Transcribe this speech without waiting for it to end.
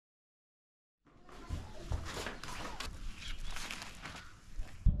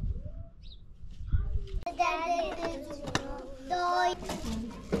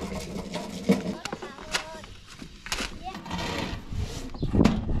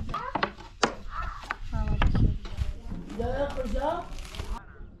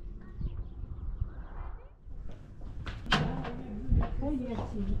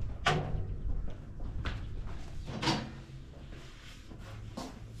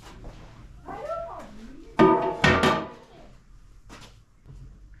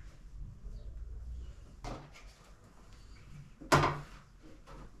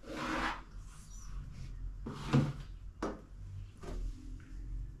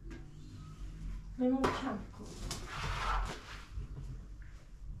Memnun kəm.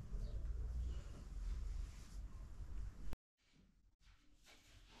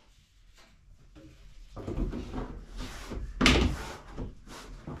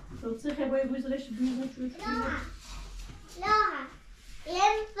 Co chyba jakby zresztą bliżej czuć. Laura,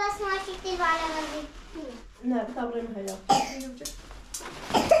 jem посмотрите ty wale Ne, dobra, nie chyba.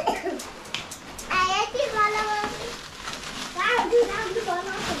 A ja ty wale Tak, ty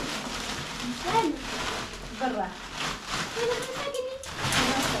wale Sen. Barra.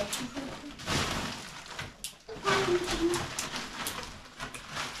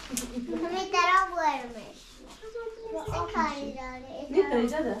 Mami teraz vuelves. Sen kari dare. Ne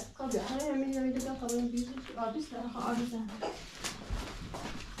kayacağız da? Kalıyor. Hani hemen yine bir de kalalım bir. Abi sen, abi sen.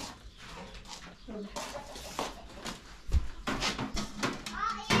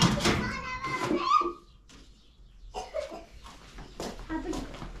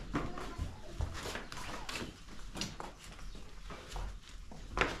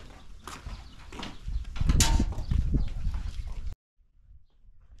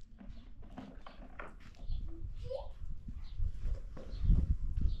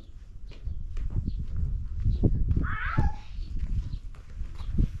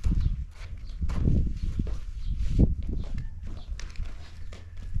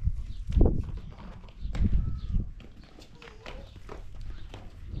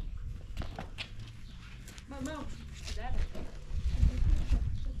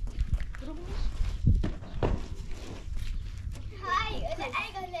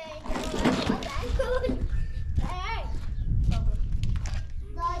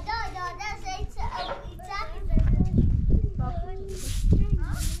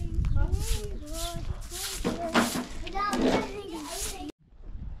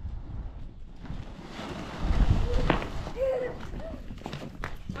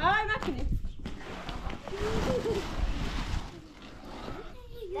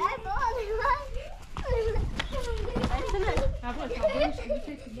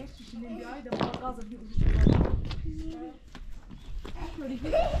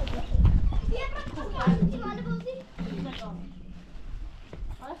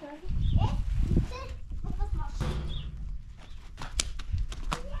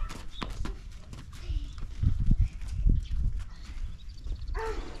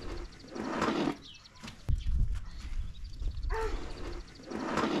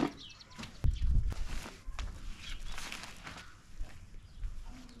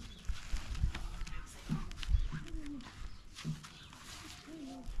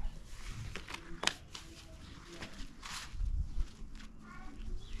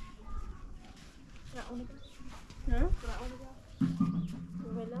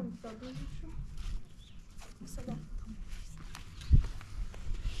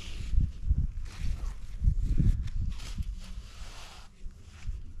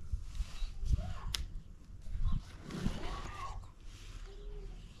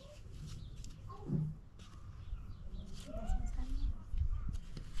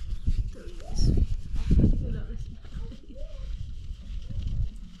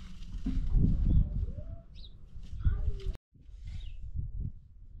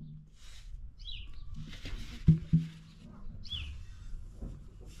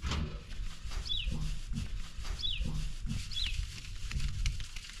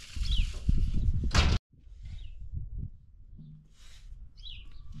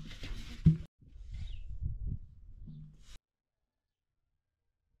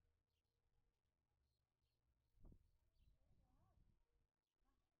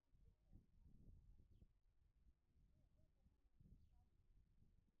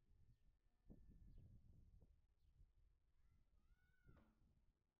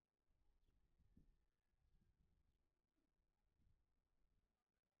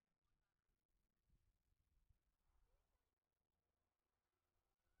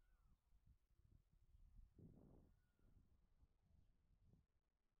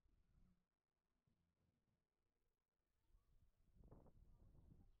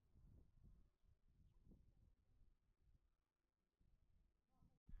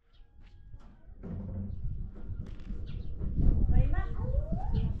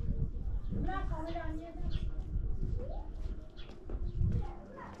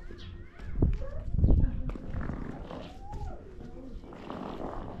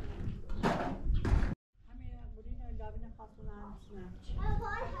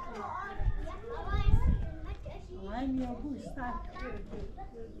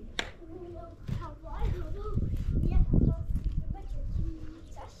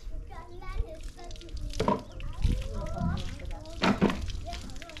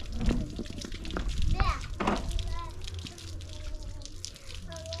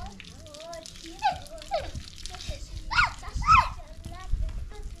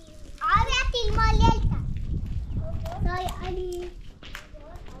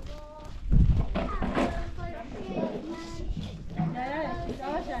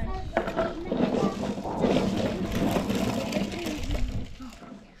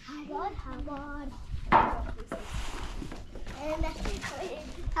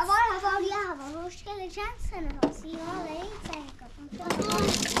 هوا مشکل چند سنه ها سیما به این سنه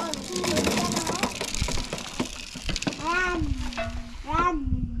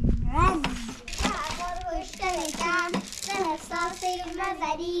رن مشکل چند سنه ساسی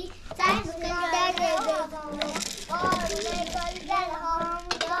مزدی سنگ در بزونه آروه گل گل ها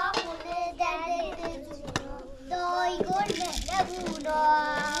داخونه در بزونه دای گل مهربونا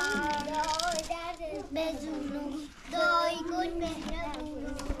بزونه دای گل مهربونا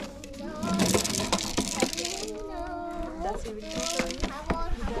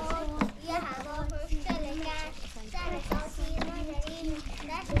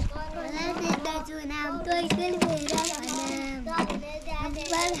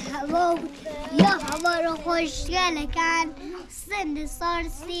یا هوا رو خوشگل کن سند سار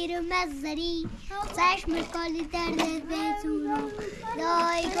سیر و مزدی چشم کالی درد بزونو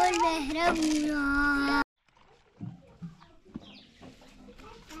دای گل مهربونا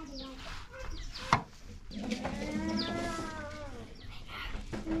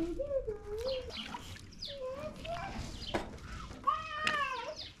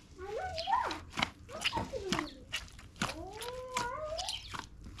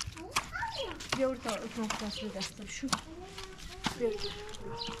بیا orada konferanslı ders şu. Ver.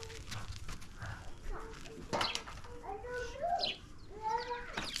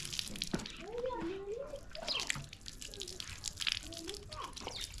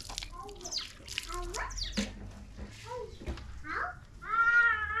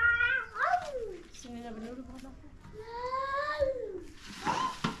 Sinirle biliyorum bana.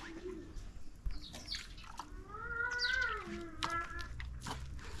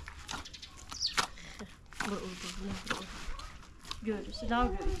 Görürsün, daha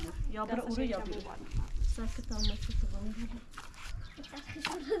görülür. Ya bura oraya yapıyor. Sakit alma çıktı bana.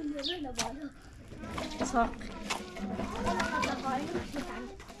 Sak.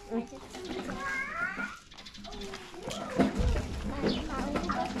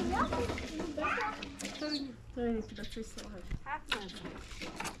 Böyle ki de çok sever.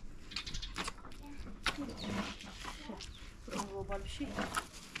 Bu bir şey.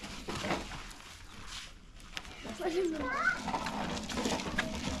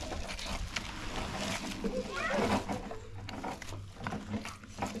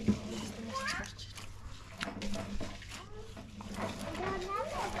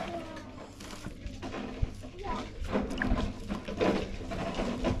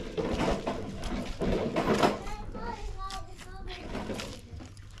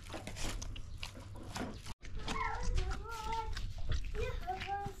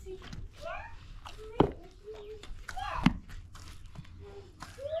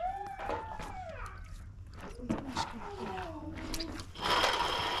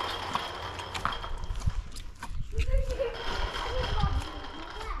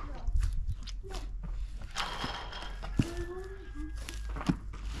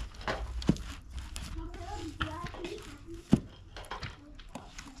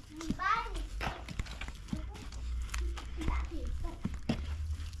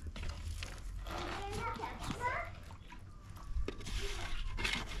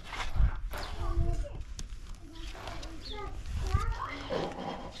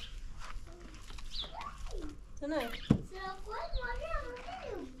 Sana.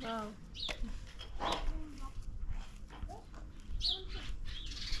 Wow.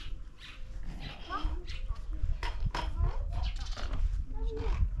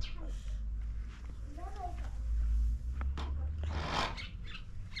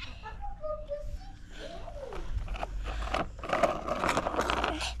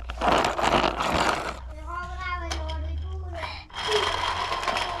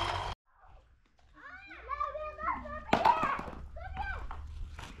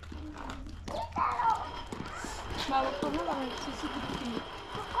 Ma bakalım ama sesi gitti.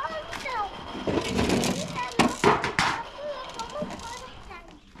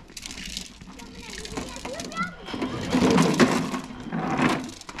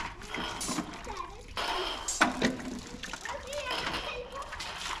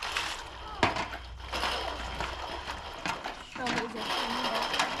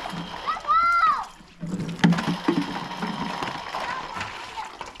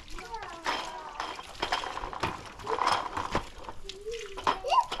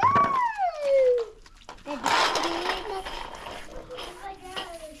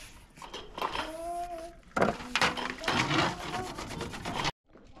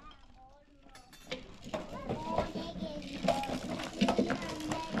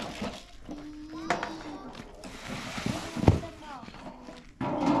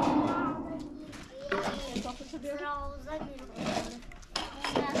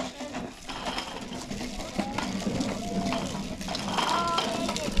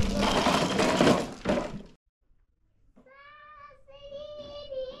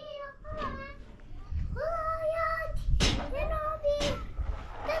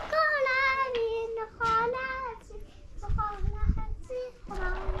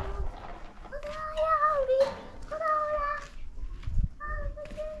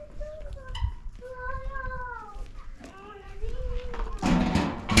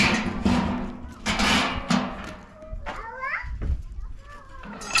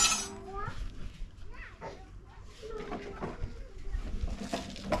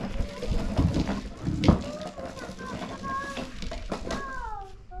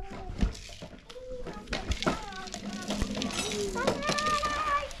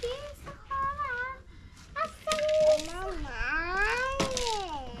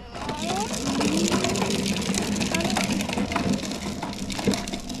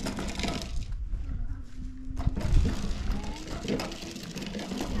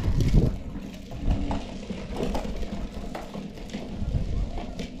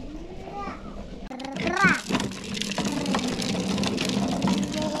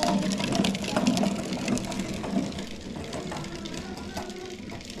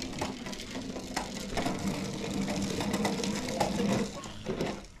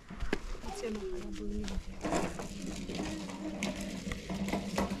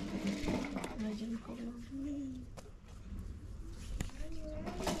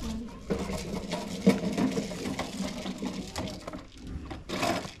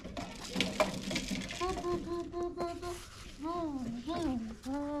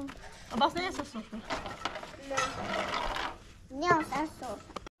 باز نه السفرة. Andiamo sta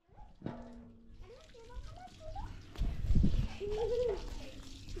sopra.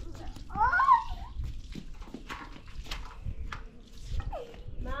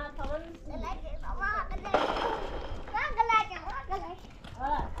 ما طبعا.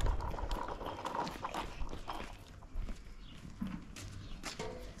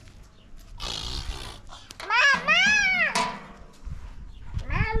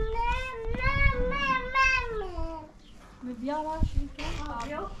 بيارا شو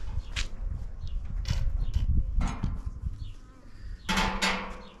كان؟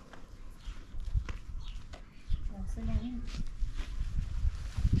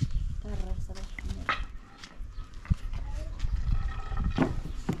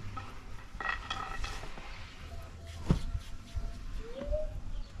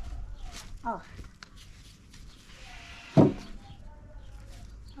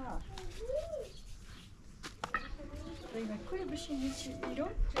 كل بشي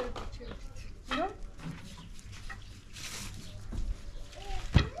يرون يرون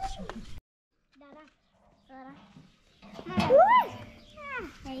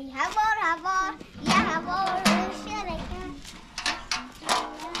هي هبار يا هبار الشركة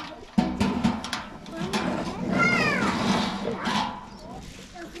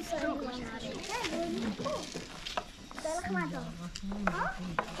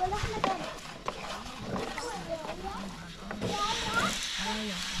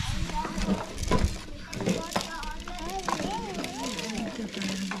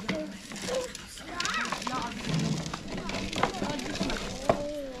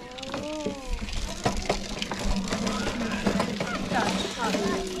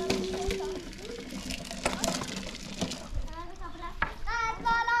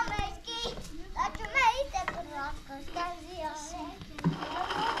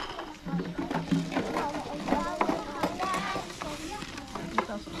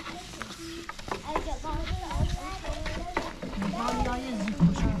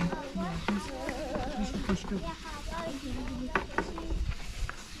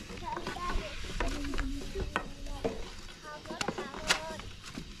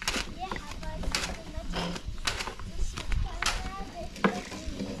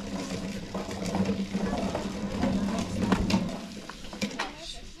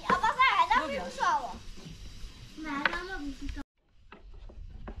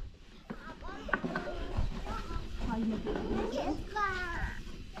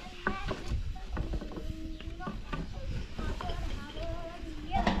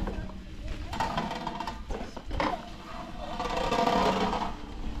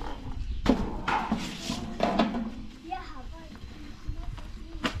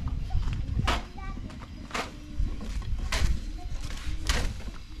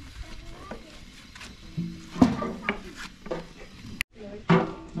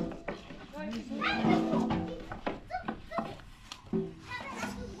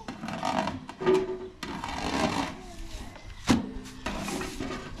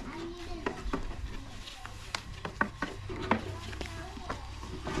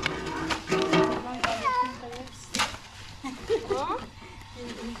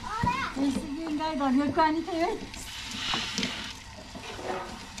Daniel Kani tayo.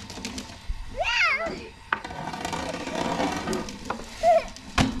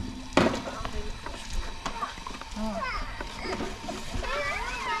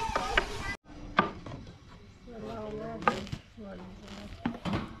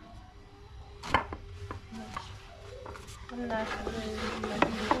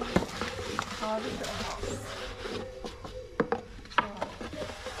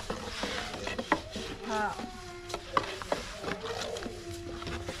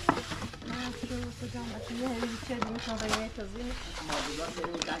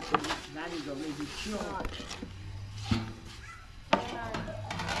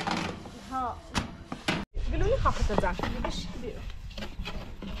 قولوا لي خافت تزعل باش كبير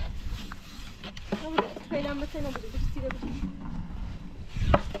فعلا مثلا باش تيجي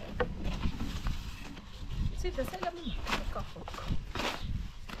سيف سلام كافو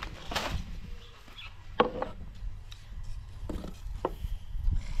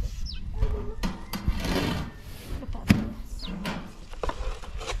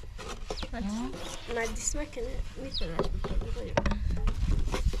ما عندي سمكة مثل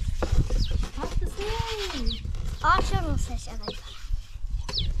 10 شباب.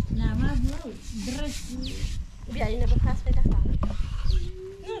 لا ما بقول درس بيعينا بالخاص في دفعنا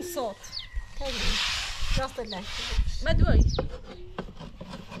مو صوت كذي راس الله ما دوي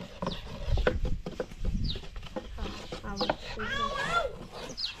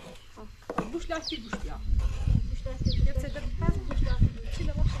لاکی گوش بیا گوش لاکی بیا صدا باز گوش لاکی چی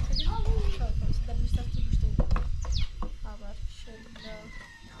لباس خیلی صدا گوش لاکی گوش تو خبر شد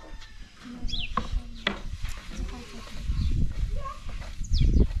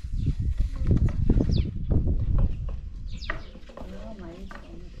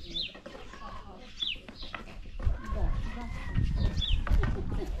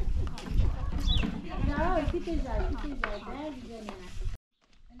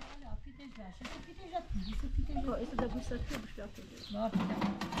isso da bucha aqui, bucha aqui.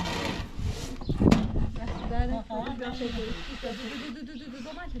 Nossa.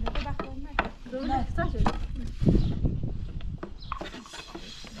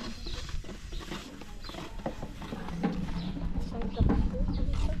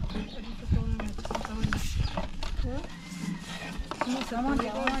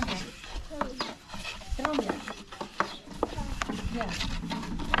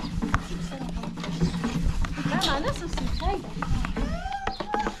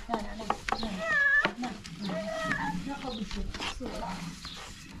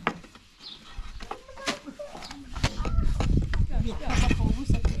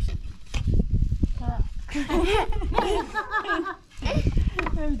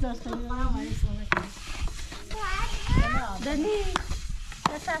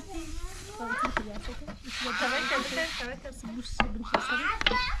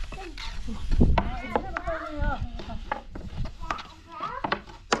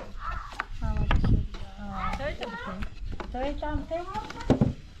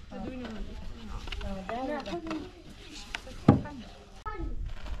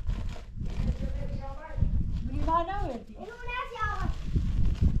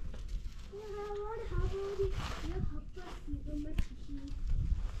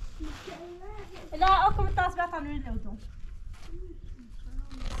 لا أكم التصبيحات عن وين لودون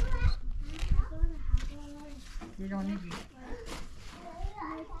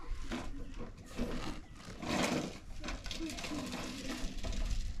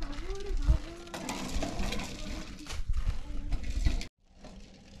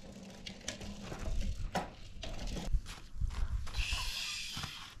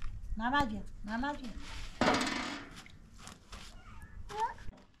نماجه نماجه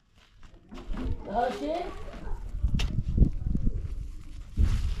هاشي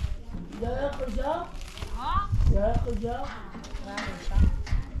يا خجا يا خجا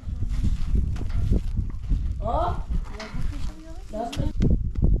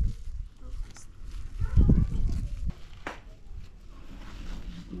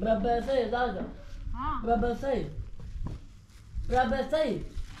برابر سيد هذا برابر سيد برابر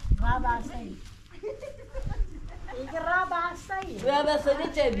سيد رابع سيد رابع سيد برابر سيد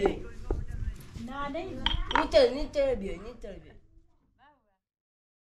نتبي ناني نتبي